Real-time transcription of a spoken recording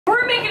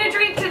making a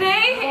drink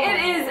today. It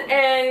is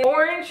an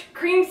orange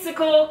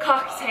creamsicle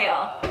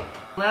cocktail.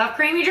 Love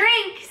creamy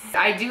drinks.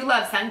 I do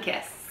love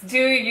Sunkist. Do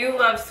you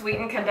love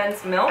sweetened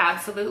condensed milk?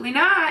 Absolutely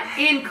not.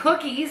 In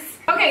cookies.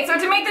 Okay, so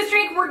to make this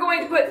drink, we're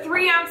going to put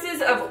 3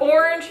 ounces of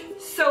orange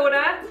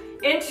soda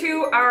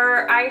into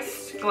our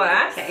iced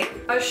glass. Okay.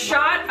 A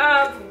shot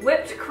of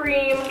whipped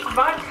cream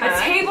vodka. A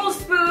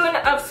tablespoon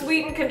of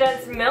sweetened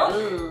condensed milk.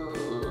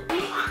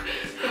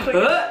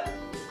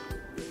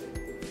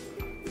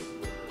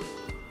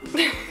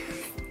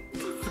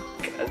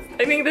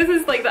 I think this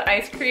is like the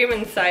ice cream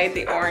inside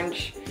the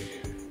orange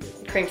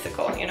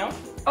creamsicle, you know?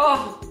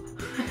 Oh.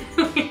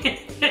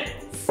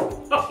 It's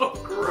so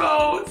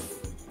gross.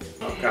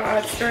 Oh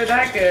God, sure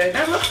that good.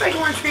 That looks like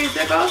orange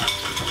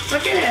creamsicle.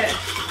 Look at it.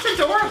 It's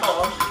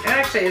adorable. It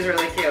actually is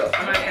really cute.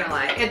 I'm not gonna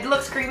lie. It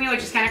looks creamy, which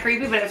is kind of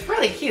creepy, but it's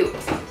really cute.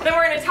 Then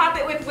we're gonna top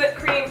it with whipped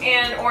cream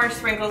and orange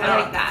sprinkles.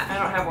 I like that. I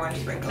don't have orange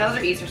sprinkles. Those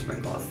are Easter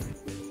sprinkles.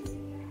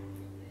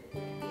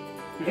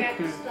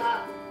 Can't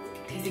stop.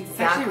 Tastes It's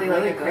exactly actually like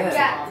really a good. creamsicle.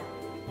 Yeah.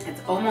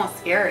 It's almost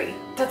scary.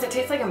 Does it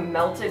taste like a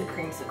melted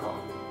creamsicle?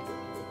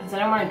 Because I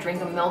don't want to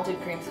drink a melted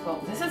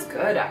creamsicle. This is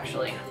good,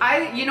 actually.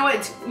 You know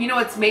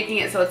what's making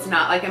it so it's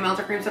not like a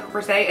melted creamsicle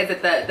per se is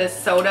that the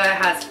soda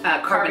has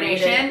carbonation,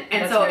 Carbonated.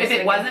 and That's so what if I was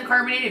it wasn't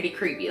carbonated, it'd be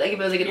creepy. Like if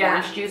it was like an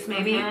orange juice,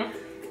 maybe.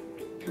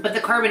 But the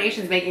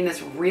carbonation's making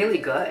this really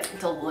good.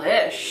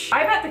 Delish.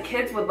 I bet the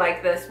kids would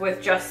like this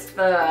with just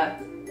the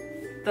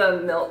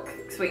milk,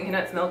 sweetened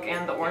condensed milk,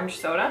 and the orange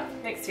soda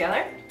mixed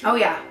together. Oh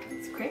yeah.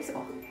 It's a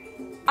creamsicle.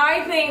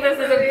 I think this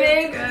is a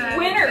big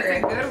winner.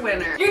 It's a good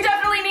winner. You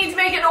definitely need to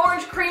make an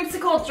orange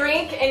creamsicle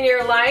drink in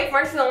your life.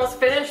 Marcy's almost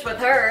finished with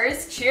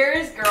hers.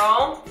 Cheers,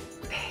 girl.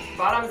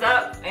 Bottoms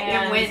up.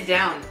 And it went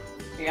down.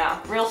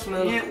 yeah, real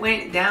smooth. It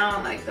went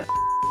down like the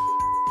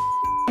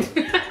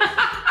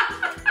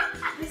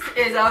This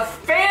is a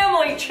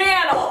family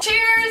channel.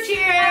 Cheers.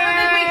 Cheers. Have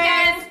a good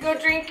weekend. Go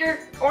drink your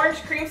orange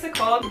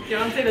creamsicle.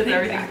 Beyonce does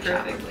everything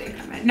perfectly.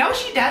 No,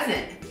 she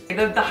doesn't.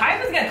 The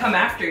hive is gonna come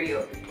after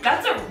you.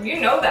 You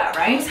know that,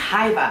 right? Who's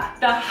Hiva?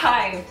 The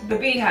hive, the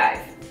beehive.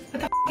 What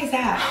the f is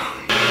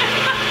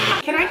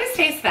that? Can I just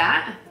taste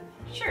that?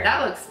 Sure.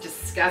 That looks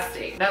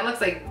disgusting. That looks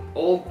like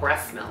old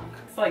breast milk.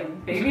 It's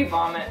like baby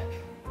vomit.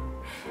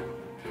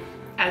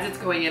 As it's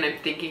going in, I'm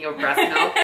thinking of breast milk.